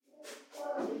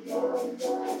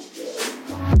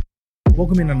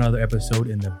Welcome in another episode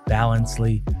in the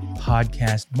Balancely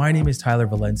podcast. My name is Tyler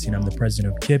Valencia, and I'm the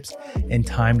president of KIPS and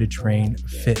Time to Train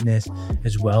Fitness,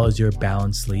 as well as your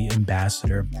Balancely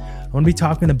ambassador. I'm going to be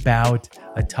talking about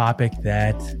a topic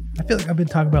that I feel like I've been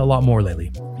talking about a lot more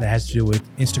lately that has to do with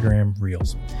Instagram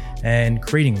Reels and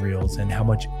creating Reels and how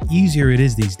much easier it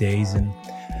is these days. And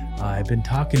I've been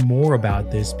talking more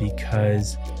about this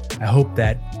because I hope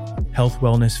that health,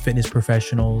 wellness, fitness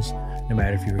professionals, no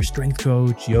matter if you're a strength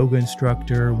coach, yoga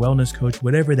instructor, wellness coach,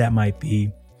 whatever that might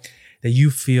be, that you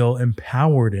feel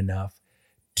empowered enough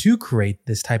to create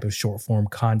this type of short form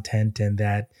content and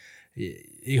that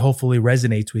it hopefully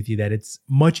resonates with you, that it's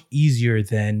much easier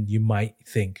than you might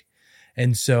think.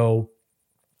 And so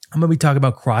I'm going to be talking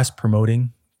about cross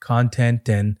promoting content,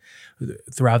 and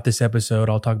throughout this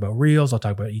episode, I'll talk about Reels, I'll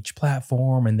talk about each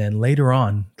platform, and then later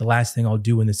on, the last thing I'll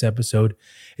do in this episode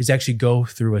is actually go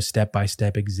through a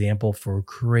step-by-step example for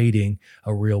creating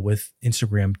a Reel with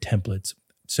Instagram templates.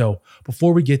 So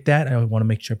before we get that, I want to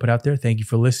make sure I put out there, thank you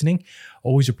for listening.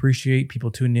 Always appreciate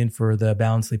people tuning in for the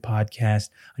Balancely podcast.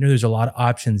 I know there's a lot of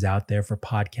options out there for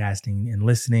podcasting and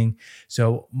listening.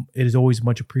 So it is always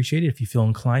much appreciated. If you feel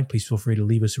inclined, please feel free to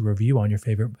leave us a review on your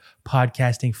favorite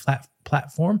podcasting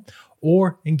platform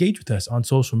or engage with us on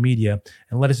social media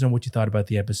and let us know what you thought about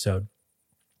the episode.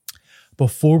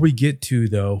 Before we get to,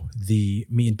 though, the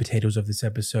meat and potatoes of this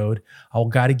episode, I've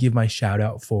got to give my shout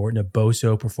out for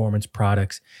Naboso Performance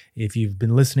Products. If you've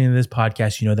been listening to this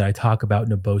podcast, you know that I talk about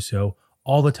Naboso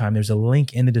all the time. There's a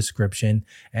link in the description,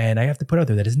 and I have to put out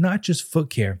there that it's not just foot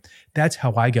care. That's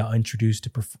how I got introduced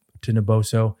to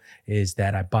Naboso, is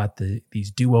that I bought these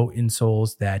Duo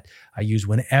insoles that I use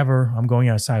whenever I'm going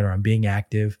outside or I'm being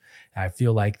active. I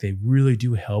feel like they really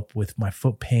do help with my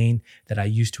foot pain that I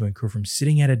used to incur from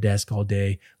sitting at a desk all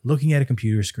day, looking at a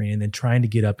computer screen, and then trying to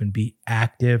get up and be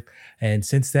active. And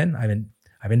since then,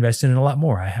 I've invested in a lot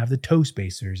more. I have the toe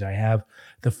spacers, I have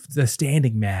the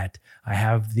standing mat, I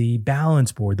have the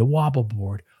balance board, the wobble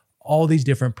board, all these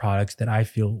different products that I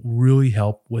feel really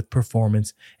help with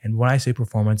performance. And when I say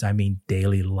performance, I mean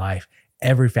daily life,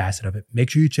 every facet of it.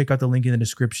 Make sure you check out the link in the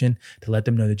description to let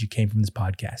them know that you came from this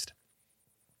podcast.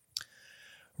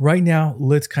 Right now,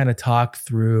 let's kind of talk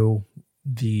through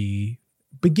the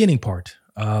beginning part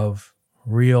of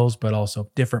Reels, but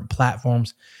also different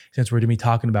platforms, since we're going to be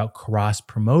talking about cross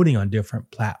promoting on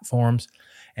different platforms.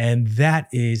 And that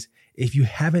is, if you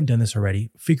haven't done this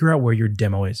already, figure out where your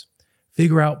demo is.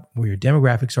 Figure out where your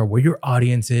demographics are, where your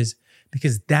audience is,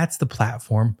 because that's the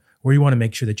platform where you want to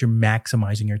make sure that you're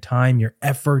maximizing your time, your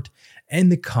effort,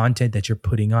 and the content that you're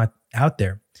putting out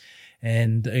there.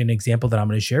 And an example that I'm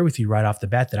going to share with you right off the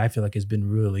bat that I feel like has been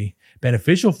really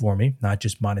beneficial for me, not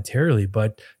just monetarily,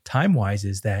 but time-wise,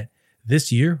 is that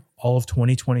this year, all of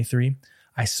 2023,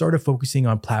 I started focusing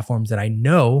on platforms that I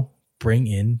know bring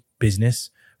in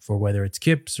business for whether it's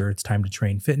KIPS or it's Time to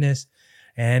Train Fitness.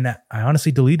 And I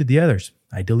honestly deleted the others.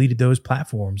 I deleted those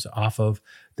platforms off of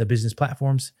the business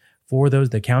platforms for the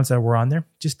accounts that were on there,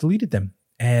 just deleted them.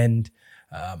 And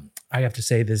I have to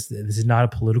say this is not a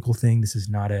political thing. This is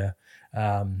not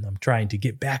I'm trying to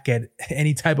get back at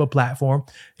any type of platform.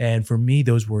 And for me,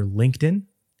 those were LinkedIn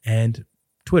and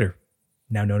Twitter,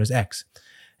 now known as X.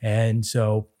 And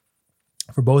so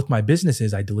for both my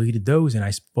businesses, I deleted those and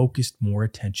I focused more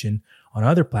attention on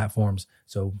other platforms.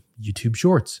 So YouTube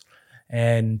Shorts.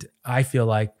 And I feel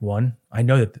like, one, I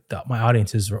know that my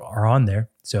audiences are on there,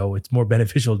 so it's more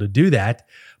beneficial to do that,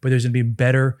 but there's going to be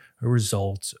better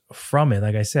results from it.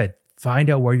 Like I said, find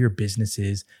out where your business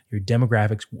is, your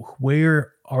demographics,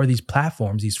 where are these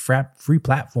platforms, these free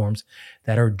platforms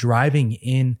that are driving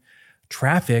in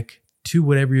traffic to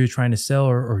whatever you're trying to sell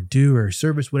or do or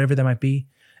service, whatever that might be,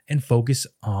 and focus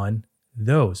on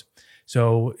those.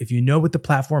 So if you know what the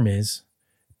platform is,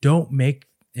 don't make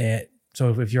it.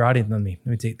 So if your audience, let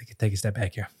me take a step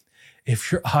back here.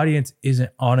 If your audience isn't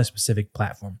on a specific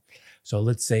platform, so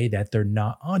let's say that they're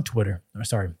not on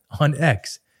on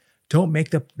X, don't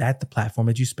make that the platform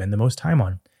that you spend the most time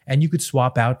on. And you could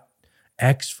swap out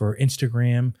X for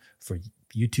Instagram, for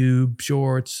YouTube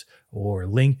Shorts, or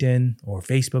LinkedIn, or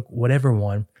Facebook, whatever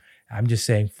one. I'm just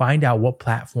saying, find out what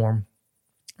platform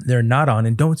they're not on,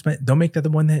 and don't make that the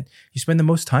one that you spend the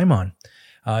most time on.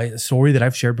 A story that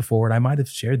I've shared before, and I might have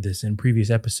shared this in previous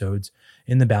episodes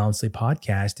in the Balancely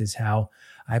podcast, is how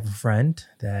I have a friend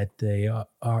that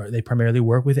they primarily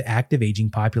work with the active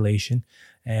aging population,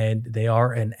 and they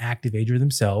are an active ager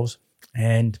themselves.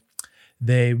 And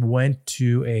they went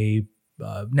to a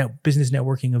business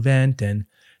networking event, and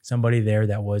somebody there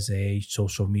that was a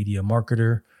social media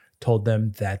marketer told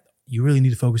them that you really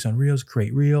need to focus on Reels,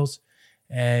 create Reels.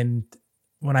 And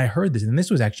when I heard this, and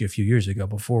this was actually a few years ago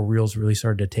before Reels really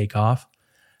started to take off.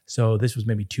 So this was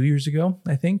maybe 2 years ago,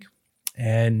 I think.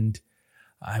 And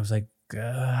I was like,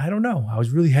 I don't know. I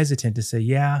was really hesitant to say,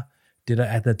 yeah.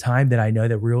 At the time that I know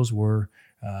that Reels were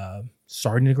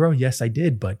starting to grow? Yes, I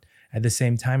did. But at the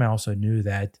same time, I also knew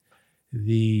that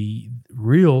the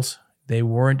Reels, they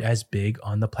weren't as big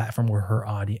on the platform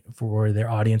where their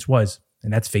audience was,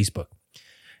 and that's Facebook.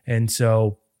 And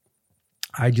so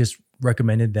I just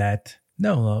recommended that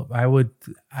no, I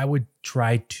would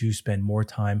try to spend more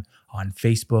time on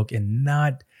Facebook and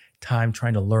not time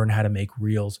trying to learn how to make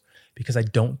Reels, because I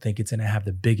don't think it's going to have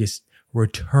the biggest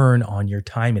return on your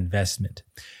time investment.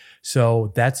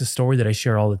 So that's a story that I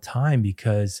share all the time,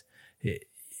 because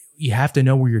you have to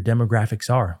know where your demographics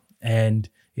are. And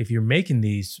if you're making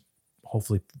these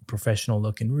hopefully professional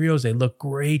looking Reels, they look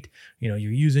great. You're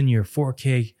using your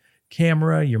 4K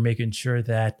camera, you're making sure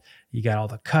that you got all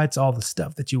the cuts, all the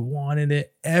stuff that you want in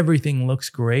it. Everything looks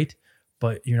great,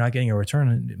 but you're not getting a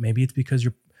return. Maybe it's because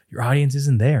your audience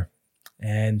isn't there.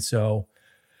 And so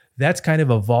that's kind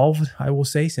of evolved, I will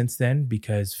say, since then,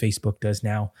 because Facebook does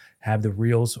now have the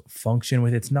Reels function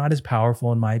with it. It's not as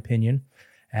powerful, in my opinion,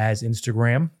 as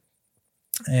Instagram.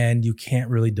 And you can't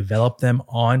really develop them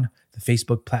on the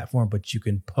Facebook platform, but you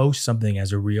can post something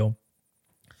as a Reel,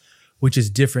 which is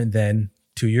different than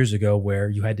 2 years ago where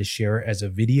you had to share it as a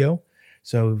video.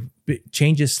 So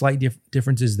changes, slight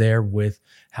differences there with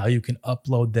how you can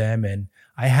upload them. And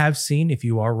I have seen, if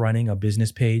you are running a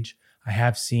business page, I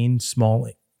have seen small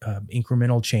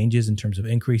incremental changes in terms of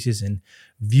increases in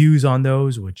views on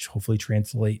those, which hopefully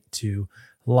translate to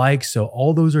likes. So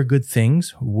all those are good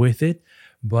things with it.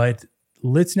 But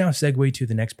let's now segue to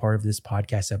the next part of this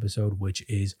podcast episode, which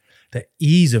is the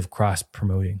ease of cross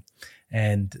promoting.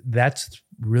 And that's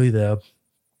really the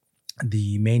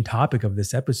main topic of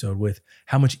this episode, with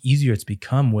how much easier it's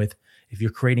become with, if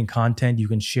you're creating content, you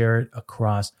can share it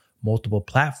across multiple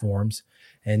platforms.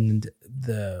 And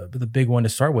the big one to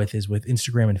start with is with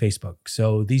Instagram and Facebook.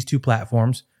 So these two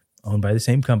platforms owned by the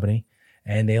same company,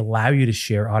 and they allow you to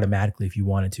share automatically if you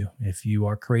wanted to. If you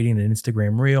are creating an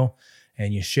Instagram Reel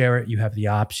and you share it, you have the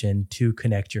option to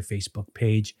connect your Facebook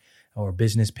page or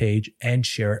business page and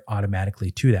share it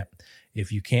automatically to that.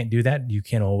 If you can't do that, you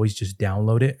can always just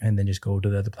download it and then just go to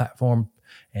the other platform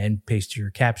and paste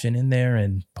your caption in there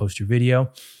and post your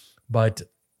video. But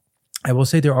I will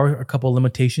say there are a couple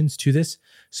limitations to this.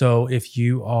 So if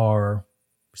you are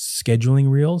scheduling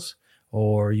Reels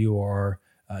or you are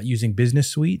using Business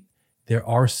Suite, there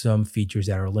are some features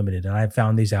that are limited. And I've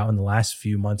found these out in the last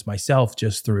few months myself,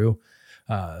 just through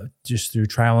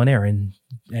trial and error and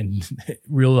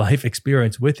real life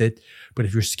experience with it. But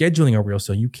if you're scheduling a Reel,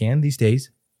 so you can these days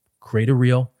create a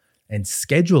Reel and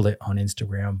schedule it on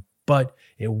Instagram, but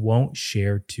it won't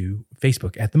share to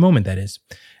Facebook at the moment, that is.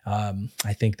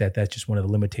 I think that's just one of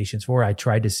the limitations for it. I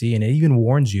tried to see, and it even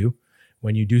warns you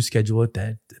when you do schedule it,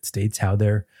 that it states how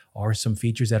there are some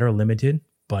features that are limited,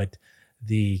 but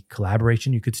the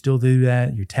collaboration, you could still do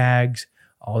that, your tags,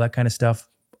 all that kind of stuff,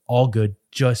 all good,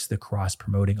 just the cross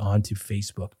promoting onto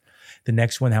Facebook. The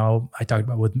next one, how I talked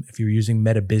about if you're using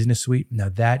Meta Business Suite, now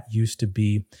that used to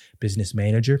be Business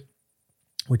Manager,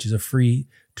 which is a free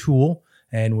tool.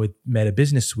 And with Meta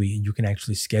Business Suite, you can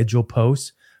actually schedule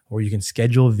posts or you can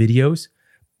schedule videos,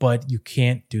 but you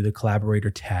can't do the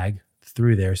collaborator tag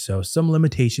through there. So some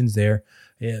limitations there,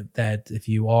 that if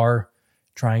you are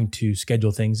trying to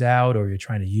schedule things out or you're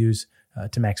trying to use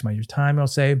to maximize your time, I'll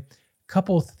say a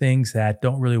couple of things that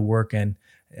don't really work. And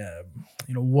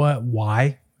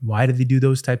why do they do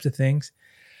those types of things?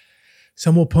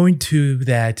 Some will point to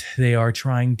that they are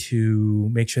trying to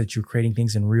make sure that you're creating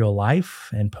things in real life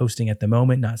and posting at the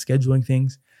moment, not scheduling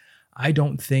things. I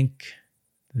don't think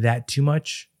that too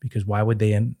much, because why would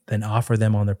they then offer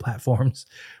them on their platforms?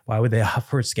 Why would they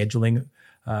offer scheduling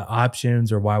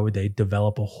options, or why would they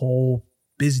develop a whole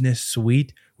business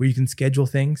suite where you can schedule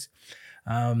things?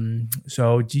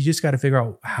 So you just got to figure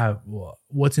out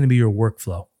what's going to be your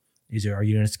workflow. Are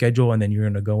you going to schedule and then you're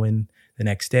going to go in the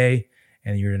next day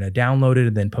and you're going to download it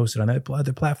and then post it on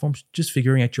other platforms? Just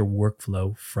figuring out your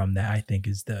workflow from that, I think,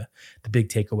 is the big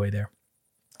takeaway there.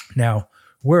 Now,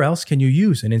 where else can you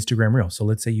use an Instagram Reel? So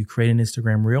let's say you create an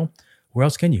Instagram Reel. Where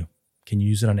else can you? Can you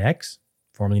use it on X,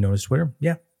 formerly known as Twitter?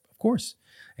 Yeah, of course.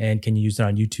 And can you use it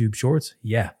on YouTube Shorts?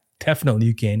 Yeah, definitely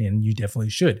you can, and you definitely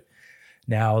should.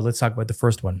 Now, let's talk about the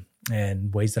first one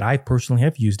and ways that I personally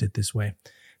have used it this way.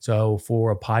 So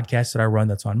for a podcast that I run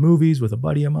that's on movies with a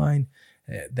buddy of mine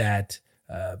that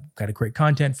got a great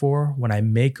content for, when I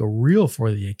make a Reel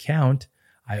for the account,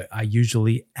 I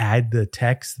usually add the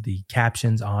text, the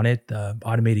captions on it, the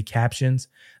automated captions.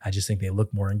 I just think they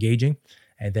look more engaging.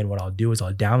 And then what I'll do is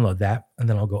I'll download that and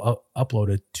then I'll go upload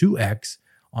it to X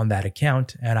on that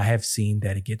account. And I have seen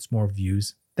that it gets more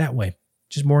views that way.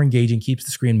 Just more engaging, keeps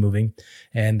the screen moving.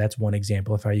 And that's one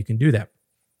example of how you can do that.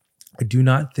 I do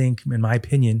not think, in my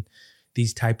opinion,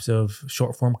 these types of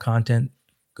short form content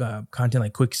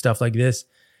like quick stuff like this,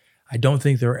 I don't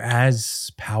think they're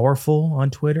as powerful on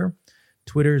Twitter.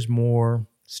 Twitter is more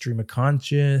stream of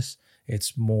conscious.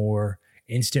 It's more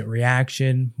instant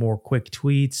reaction, more quick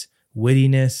tweets,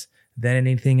 wittiness than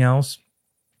anything else.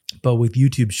 But with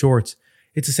YouTube Shorts,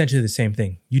 it's essentially the same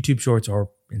thing. YouTube Shorts are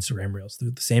Instagram Reels. They're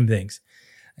the same things.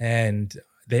 And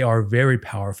they are very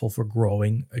powerful for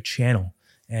growing a channel.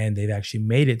 And they've actually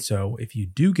made it so if you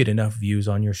do get enough views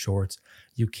on your shorts,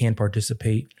 you can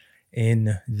participate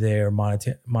in their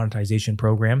monetization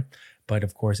program. But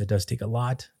of course, it does take a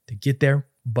lot to get there.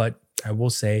 But I will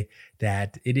say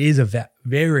that it is a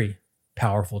very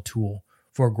powerful tool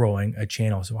for growing a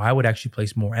channel. So I would actually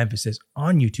place more emphasis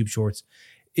on YouTube Shorts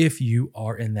if you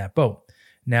are in that boat.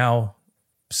 Now,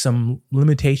 some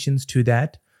limitations to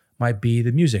that might be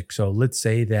the music. So let's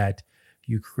say that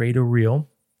you create a reel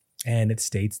and it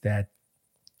states that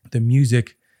the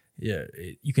music,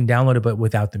 you can download it, but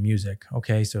without the music.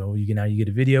 Okay, so you get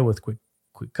a video with quick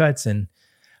cuts. And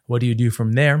what do you do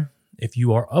from there? If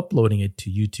you are uploading it to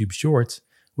YouTube Shorts,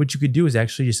 what you could do is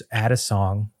actually just add a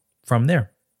song from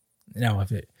there. Now,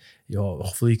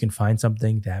 hopefully you can find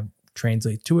something that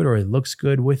translates to it or it looks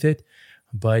good with it.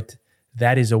 But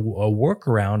that is a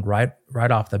workaround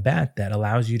right off the bat that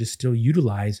allows you to still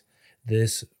utilize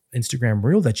this Instagram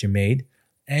reel that you made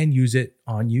and use it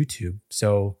on YouTube.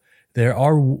 So there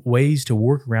are ways to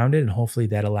work around it, and hopefully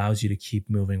that allows you to keep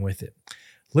moving with it.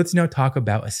 Let's now talk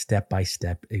about a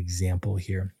step-by-step example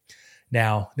here.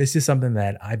 Now, this is something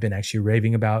that I've been actually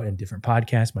raving about in different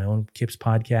podcasts, my own Kip's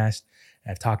podcast.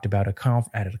 I've talked about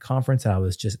at a conference that I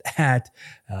was just at.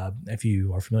 If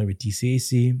you are familiar with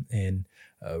DCAC in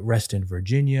Reston,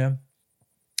 Virginia,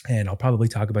 and I'll probably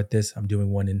talk about this. I'm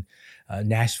doing one in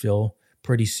Nashville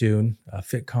pretty soon,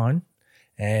 FitCon,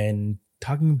 and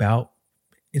talking about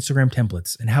Instagram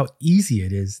templates and how easy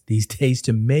it is these days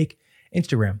to make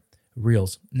Instagram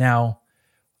reels. Now,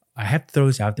 I have to throw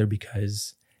this out there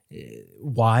because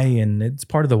why, and it's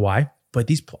part of the why, but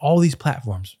all these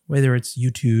platforms, whether it's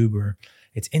YouTube or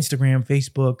it's Instagram,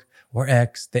 Facebook, or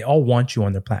X, they all want you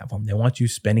on their platform. They want you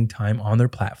spending time on their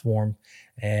platform.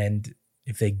 And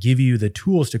if they give you the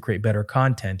tools to create better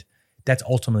content, that's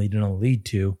ultimately going to lead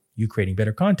to you creating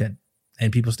better content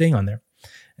and people staying on there.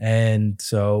 And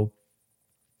so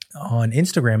on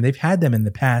Instagram, they've had them in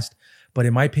the past, but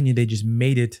in my opinion, they just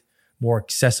made it more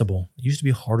accessible. It used to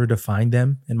be harder to find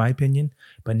them, in my opinion,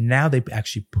 but now they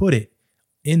actually put it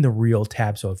in the Reel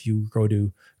tab. So if you go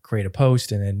to create a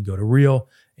post and then go to Reel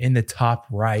in the top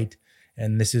right,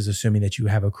 and this is assuming that you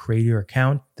have a creator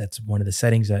account, that's one of the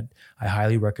settings that I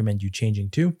highly recommend you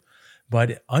changing to.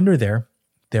 But under there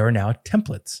are now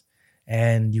templates,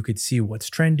 and you could see what's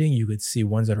trending. You could see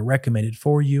ones that are recommended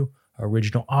for you,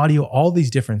 original audio, all these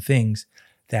different things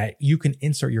that you can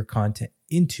insert your content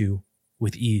into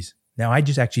with ease. Now, I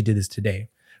just actually did this today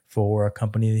for a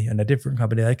company and a different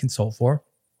company that I consult for.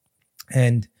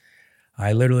 And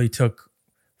I literally took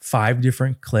 5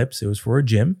 different clips. It was for a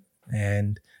gym.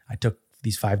 And I took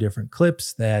these 5 different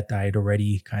clips that I had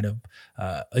already kind of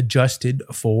adjusted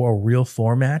for a reel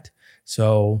format.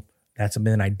 So that's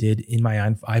something that I did in my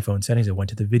iPhone settings. I went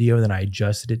to the video, then I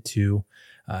adjusted it to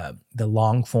the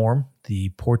long form, the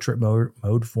portrait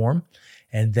mode form.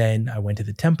 And then I went to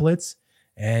the templates.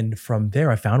 And from there,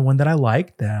 I found one that I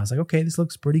liked, that I was like, okay, this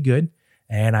looks pretty good.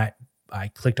 And I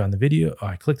clicked on the video,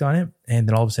 I clicked on it, and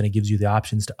then all of a sudden it gives you the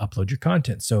options to upload your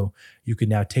content. So you can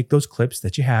now take those clips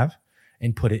that you have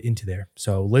and put it into there.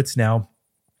 So let's now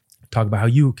talk about how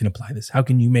you can apply this. How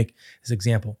can you make this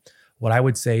example? What I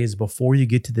would say is before you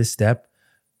get to this step,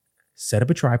 set up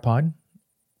a tripod.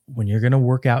 When you're going to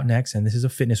work out next, and this is a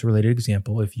fitness related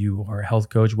example, if you are a health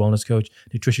coach, wellness coach,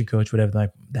 nutrition coach,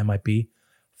 whatever that might be,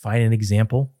 find an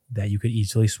example that you could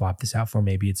easily swap this out for.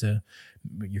 Maybe it's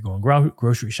you're going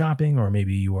grocery shopping, or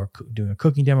maybe you are doing a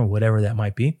cooking demo, whatever that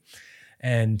might be.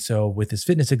 And so with this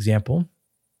fitness example,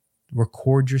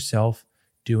 record yourself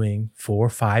doing 4 or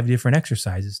 5 different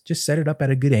exercises. Just set it up at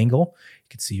a good angle. You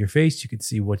can see your face. You can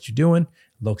see what you're doing.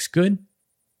 Looks good.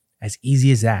 As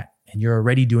easy as that. And you're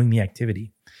already doing the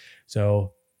activity.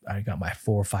 So I got my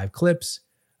 4 or 5 clips.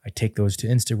 I take those to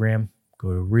Instagram,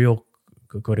 go to Reel,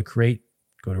 go to Create,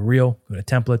 go to Reel, go to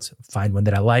Templates, find one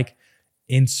that I like,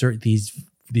 insert these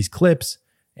clips,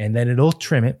 and then it'll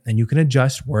trim it, and you can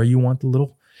adjust where you want the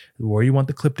little where you want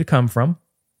the clip to come from.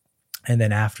 And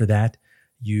then after that,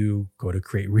 you go to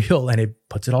create reel and it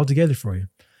puts it all together for you.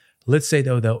 Let's say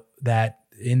though that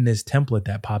in this template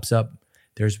that pops up,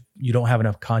 you don't have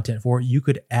enough content for it. You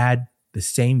could add the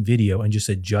same video and just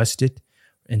adjust it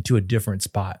into a different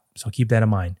spot. So keep that in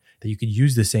mind, that you could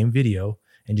use the same video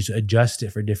and just adjust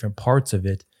it for different parts of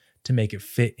it to make it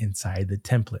fit inside the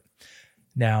template.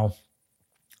 Now,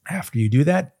 after you do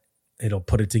that, it'll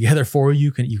put it together for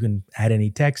you. You can add any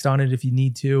text on it if you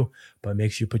need to, but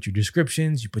make sure you put your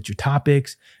descriptions, you put your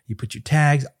topics, you put your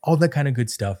tags, all that kind of good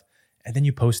stuff, and then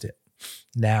you post it.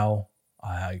 Now,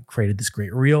 I created this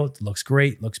great reel. It looks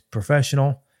great, looks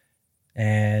professional,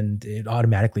 and it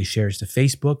automatically shares to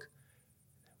Facebook.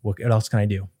 What else can I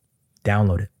do?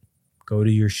 Download it. Go to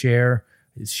your share.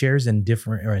 It shares in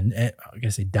different,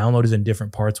 download is in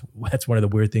different parts. That's one of the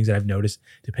weird things that I've noticed,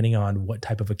 depending on what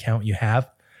type of account you have.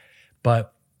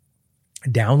 But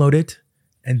download it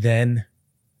and then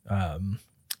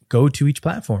go to each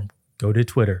platform. Go to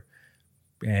Twitter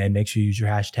and make sure you use your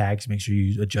hashtags. Make sure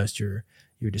you adjust your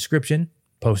description.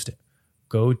 Post it.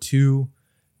 Go to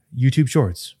YouTube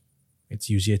Shorts. It's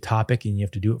usually a topic and you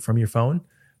have to do it from your phone,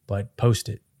 but post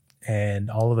it. And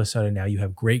all of a sudden now you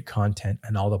have great content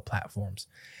on all the platforms.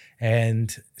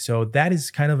 And so that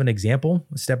is kind of an example,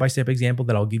 a step-by-step example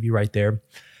that I'll give you right there.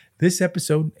 This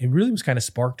episode, it really was kind of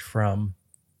sparked from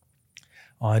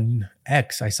on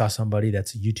X. I saw somebody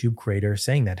that's a YouTube creator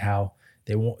saying that how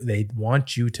they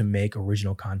want you to make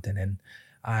original content. And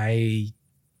I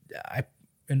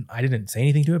didn't say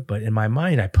anything to it, but in my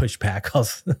mind, I pushed back.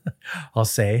 I'll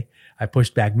say I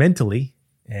pushed back mentally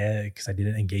because I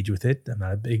didn't engage with it. I'm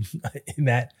not a big in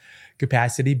that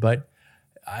capacity, but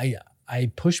I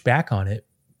pushed back on it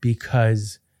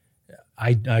because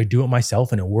I do it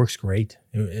myself and it works great.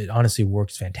 It honestly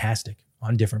works fantastic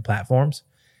on different platforms.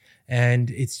 And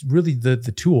it's really the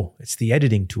tool. It's the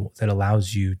editing tool that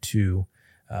allows you to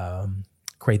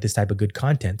create this type of good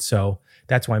content. So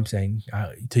that's why I'm saying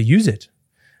to use it.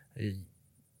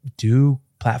 Do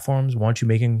platforms want you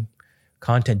making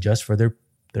content just for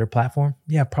their platform?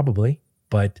 Yeah, probably.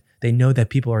 But they know that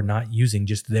people are not using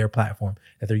just their platform,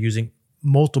 that they're using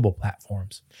multiple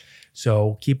platforms.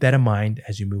 So keep that in mind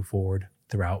as you move forward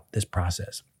throughout this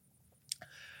process.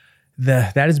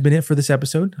 That has been it for this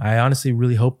episode. I honestly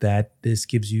really hope that this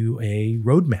gives you a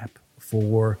roadmap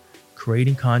for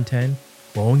creating content,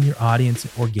 growing your audience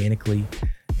organically,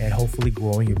 and hopefully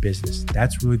growing your business.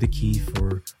 That's really the key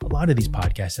for a lot of these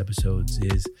podcast episodes,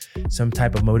 is some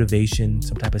type of motivation,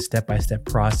 some type of step-by-step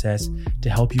process to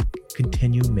help you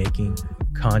continue making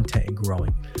content and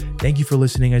growing. Thank you for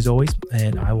listening as always,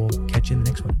 and I will catch you in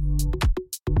the next one.